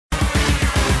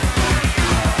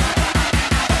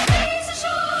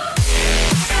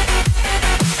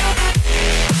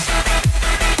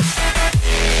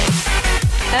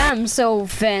I'm so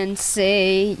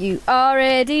fancy, you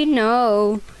already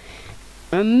know.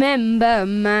 Remember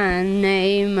my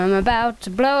name, I'm about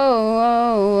to blow.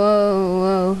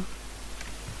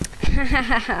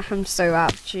 I'm so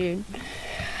out of tune.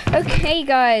 Okay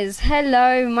guys,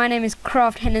 hello, my name is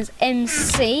Craft Henner's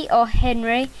MC, or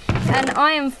Henry, and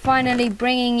I am finally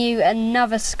bringing you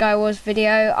another Skywars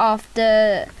video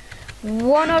after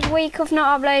one odd week of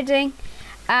not uploading.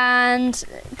 And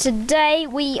today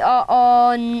we are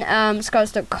on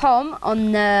Skywars.com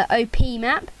on the OP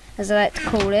map, as I like to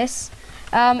call this.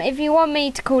 If you want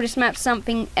me to call this map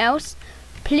something else,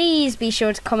 please be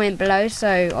sure to comment below,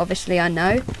 so obviously I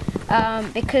know.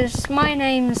 Because my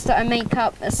names that I make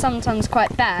up are sometimes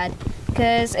quite bad.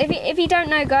 Because if you don't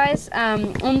know, guys,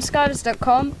 on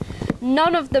Skywars.com,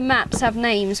 none of the maps have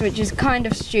names, which is kind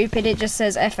of stupid. It just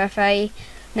says FFA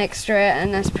next to it,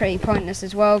 and that's pretty pointless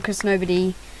as well, because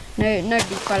nobody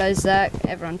follows that.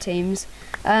 Everyone teams,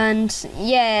 and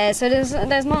yeah, so there's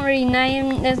not really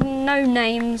there's no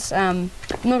names. I'm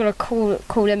not gonna call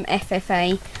them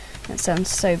FFA. That sounds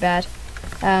so bad.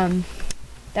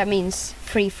 That means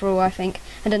free for all, I think.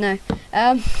 I don't know.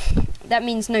 That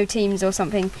means no teams or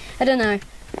something. I don't know.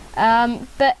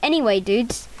 But anyway,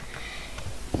 dudes.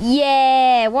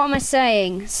 Yeah, what am I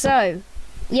saying? So,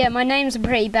 yeah, my names are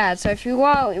pretty bad. So if you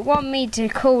want me to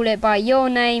call it by your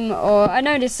name, or I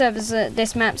know this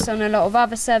map's on a lot of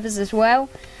other servers as well.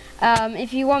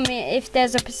 If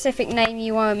there's a specific name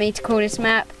you want me to call this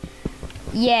map,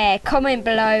 yeah, comment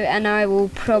below and I will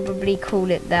probably call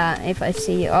it that if I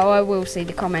see it. Oh, I will see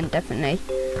the comment, definitely.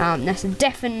 That's a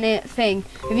definite thing.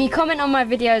 If you comment on my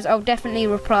videos, I'll definitely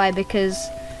reply, because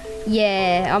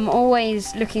yeah, I'm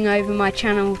always looking over my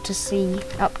channel to see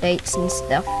updates and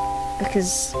stuff,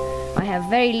 because I have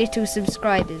very little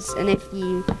subscribers. And if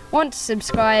you want to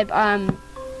subscribe, I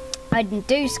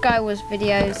do Skywars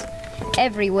videos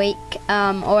every week,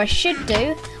 or I should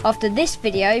do after this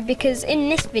video, because in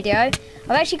this video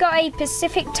I've actually got a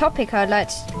specific topic I'd like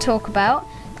to talk about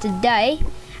today,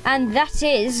 and that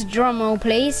is, drumroll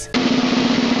please,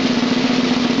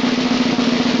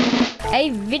 a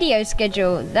video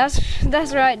schedule. That's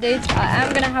right, dudes, I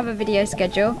am gonna have a video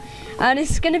schedule, and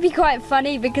it's gonna be quite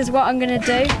funny, because what I'm gonna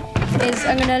do is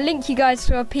I'm gonna link you guys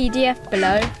to a PDF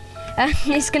below.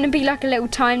 It's going to be like a little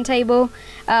timetable.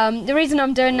 The reason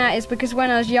I'm doing that is because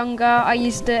when I was younger, I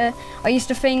used to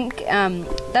think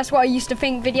that's what I used to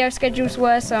think video schedules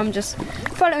were. So I'm just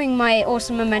following my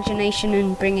awesome imagination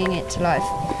and bringing it to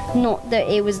life. Not that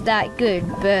it was that good,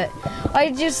 but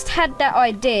I just had that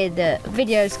idea that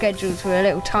video schedules were a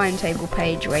little timetable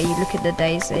page where you look at the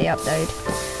days they upload.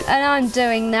 And I'm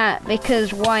doing that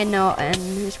because why not? And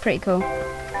it's pretty cool.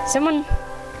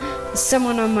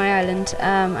 Someone on my island.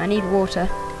 I need water.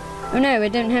 Oh no, I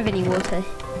don't have any water.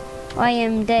 I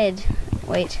am dead.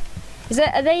 Wait, is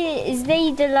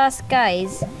they the last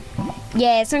guys?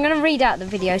 Yeah, so I'm gonna read out the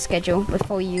video schedule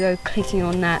before you go clicking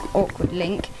on that awkward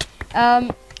link.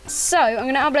 So I'm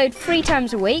gonna upload 3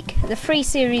 times a week. The 3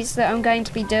 series that I'm going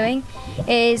to be doing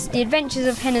is The Adventures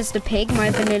of Hennes the Pig, my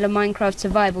vanilla Minecraft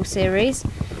survival series,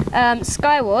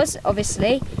 Skywars,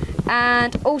 obviously,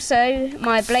 and also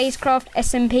my BlazeCraft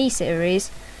SMP series.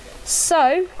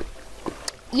 So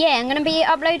yeah, I'm going to be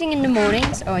uploading in the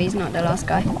mornings. Oh, he's not the last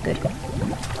guy. Good.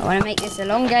 I want to make this a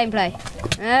long gameplay.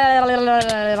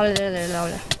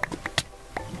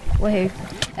 Woohoo.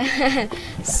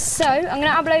 So I'm going to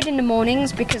upload in the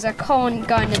mornings, because I can't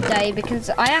go in the day, because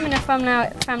I am in a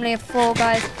family of 4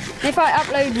 guys. And if I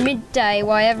upload midday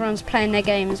while everyone's playing their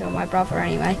games, or my brother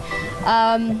anyway,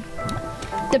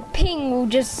 the ping will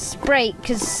just break,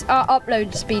 because our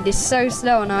upload speed is so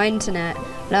slow on our internet.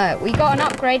 Like, we got an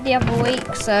upgrade the other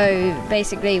week, so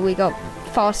basically we got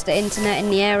faster internet in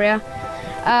the area.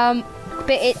 But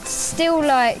it's still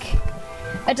like,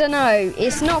 I don't know,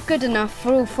 it's not good enough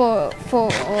for all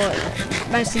 4 or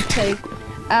mostly 2,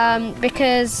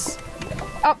 because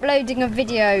uploading a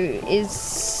video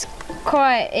is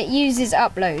it uses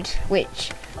upload,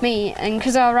 which and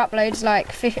because our upload's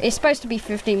like it's supposed to be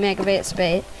 50 megabit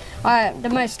speed. The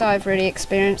most I've really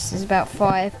experienced is about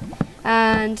 5,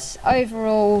 and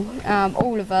overall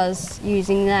all of us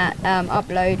using that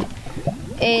upload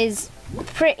is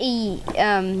pretty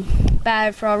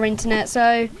bad for our internet.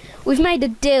 So we've made a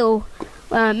deal,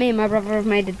 me and my brother have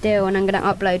made a deal, and I'm going to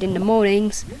upload in the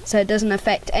mornings so it doesn't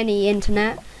affect any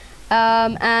internet.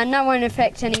 And that won't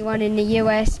affect anyone in the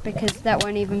US, because that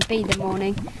won't even be the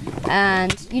morning,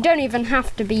 and you don't even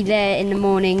have to be there in the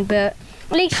morning, but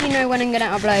at least you know when I'm going to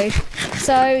upload.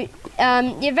 So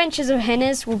The Adventures of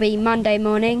Hennes will be Monday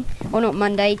morning, or not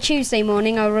Monday, Tuesday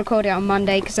morning. I'll record it on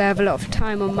Monday because I have a lot of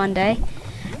time on Monday.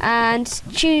 And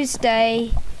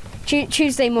Tuesday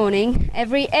Tuesday morning.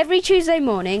 Every Tuesday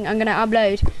morning, I'm gonna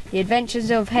upload The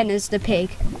Adventures of Hennes the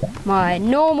Pig, my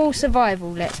normal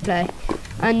survival let's play,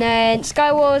 and then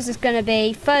Skywars is gonna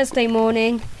be Thursday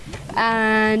morning,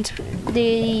 and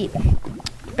the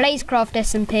BlazeCraft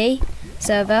SMP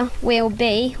server will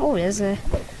be. Oh, there's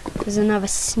another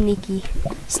sneaky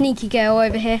girl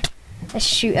over here. Let's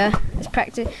shoot her. Let's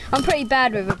practice. I'm pretty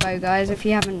bad with a bow, guys, if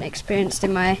you haven't experienced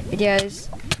in my videos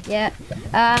yet.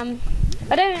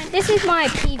 This is my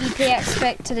PvP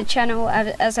aspect to the channel,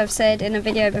 as I've said in a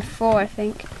video before, I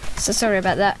think. So sorry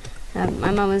about that.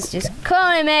 My mum was just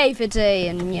calling me for tea,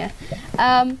 and yeah.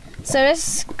 So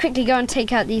let's quickly go and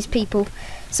take out these people.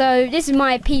 So this is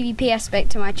my PvP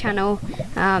aspect to my channel.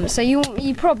 So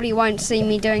you probably won't see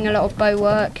me doing a lot of bow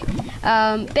work.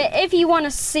 But if you want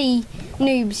to see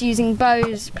noobs using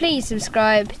bows, please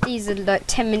subscribe. These are like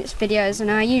 10 minutes videos,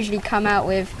 and I usually come out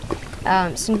with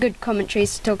some good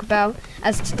commentaries to talk about,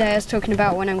 as today I was talking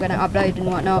about when I'm going to upload and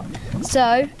whatnot.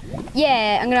 So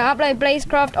yeah, I'm going to upload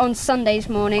BlazeCraft on Sundays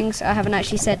mornings. I haven't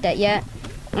actually said that yet,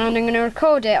 and I'm going to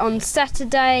record it on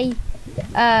Saturday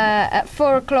at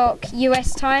 4 o'clock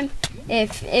US time.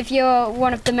 If you're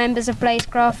one of the members of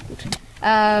BlazeCraft,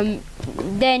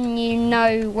 then you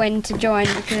know when to join,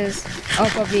 because I'll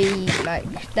probably,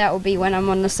 that will be when I'm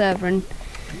on the server, and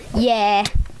yeah.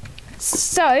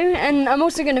 So, and I'm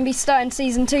also going to be starting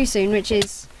season 2 soon, which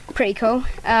is pretty cool.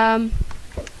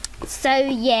 So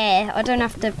yeah, I don't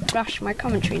have to rush my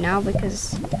commentary now,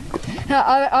 because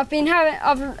I've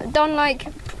done like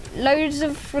loads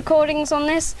of recordings on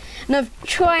this, and I've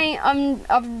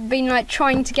been like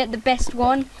trying to get the best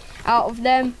one out of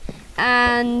them,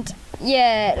 and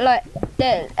yeah, like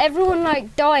everyone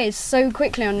like dies so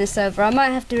quickly on this server. I might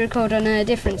have to record on a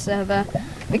different server,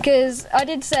 because I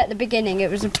did say at the beginning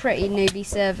it was a pretty newbie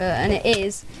server, and it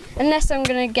is, unless I'm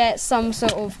gonna get some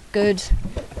sort of good,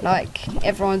 like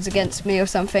everyone's against me or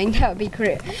something. That would be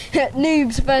great.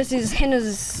 Noobs versus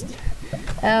Hennes.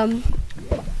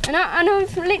 And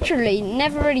I've literally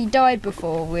never really died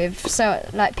before with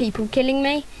people killing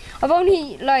me. I've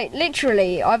only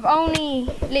literally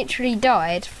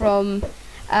died from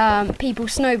people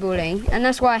snowballing, and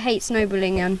that's why I hate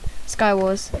snowballing on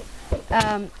Skywars.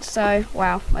 So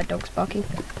wow, my dog's barking.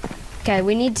 Okay,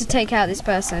 we need to take out this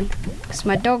person, because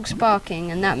my dog's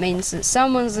barking, and that means that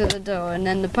someone's at the door, and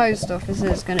then the post officer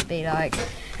is going to be like,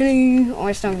 hello. Or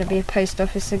it's not going to be a post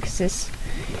officer, because it's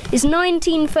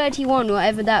 1931,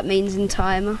 whatever that means in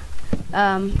time.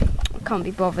 I can't be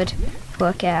bothered to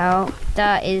work it out.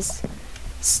 That is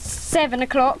 7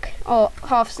 o'clock, or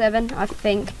 7:30, I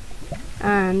think.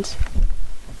 And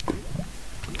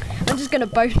I'm just going to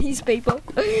bone these people.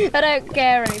 I don't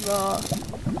care anymore.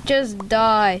 Just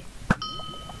die.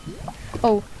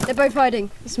 Oh, they're both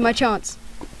hiding. This is my chance.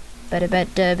 I'm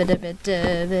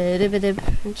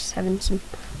just having some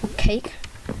cake.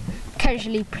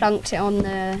 Casually plunked it on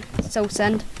the soul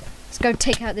sand. Let's go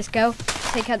take out this girl.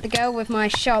 Take out the girl with my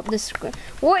sharpness.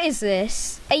 What is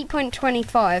this?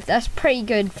 8.25. That's pretty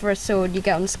good for a sword you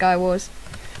get on Skywars.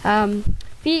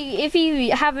 If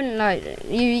you haven't,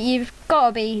 you've got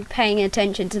to be paying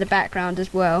attention to the background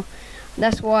as well.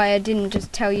 That's why I didn't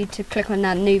just tell you to click on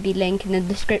that newbie link in the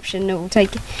description. It will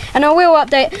take it, and I will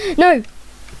update. No.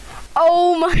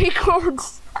 Oh my god.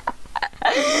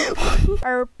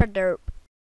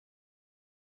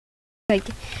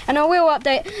 And I will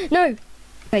update. No.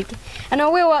 And I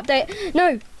will update.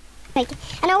 No.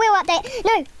 And I will update.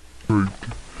 No.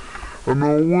 And I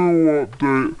will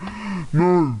update.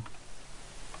 No.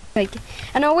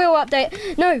 And I will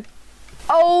update. No.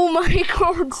 Oh my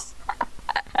god.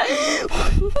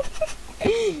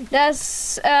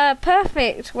 That's a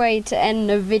perfect way to end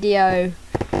the video.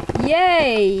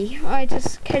 Yay! I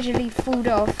just casually fell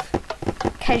off.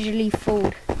 Casually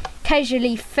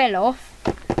fell off.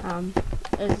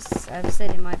 As I've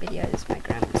said in my videos, my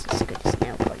grandma's as good as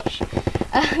nail polish.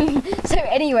 So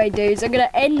anyway, dudes, I'm gonna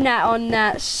end that on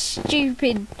that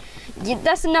stupid.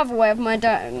 That's another way of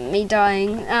me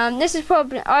dying. This is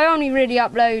probably, I only really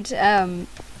upload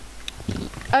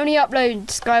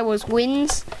Skywars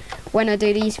wins when I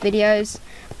do these videos,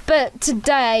 but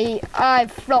today I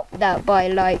flopped that by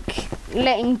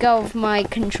letting go of my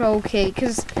control key,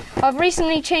 because I've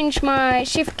recently changed my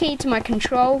shift key to my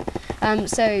control,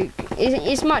 so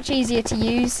it's much easier to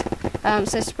use.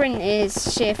 So sprint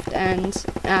is shift and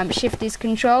shift is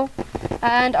control,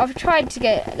 and I've tried to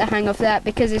get the hang of that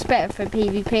because it's better for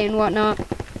PvP and whatnot.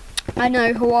 I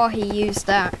know Hawaii used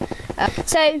that.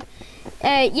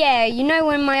 Yeah, you know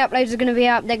when my uploads are going to be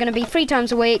up. They're going to be 3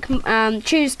 times a week.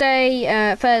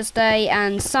 Tuesday, Thursday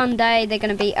and Sunday they're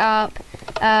going to be up.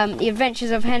 The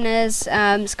Adventures of Henna's,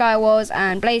 Skywars,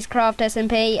 and BlazeCraft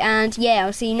SMP. And yeah,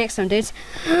 I'll see you next time, dudes.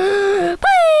 Bye!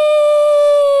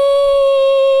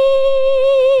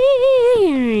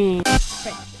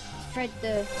 Fred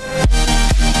the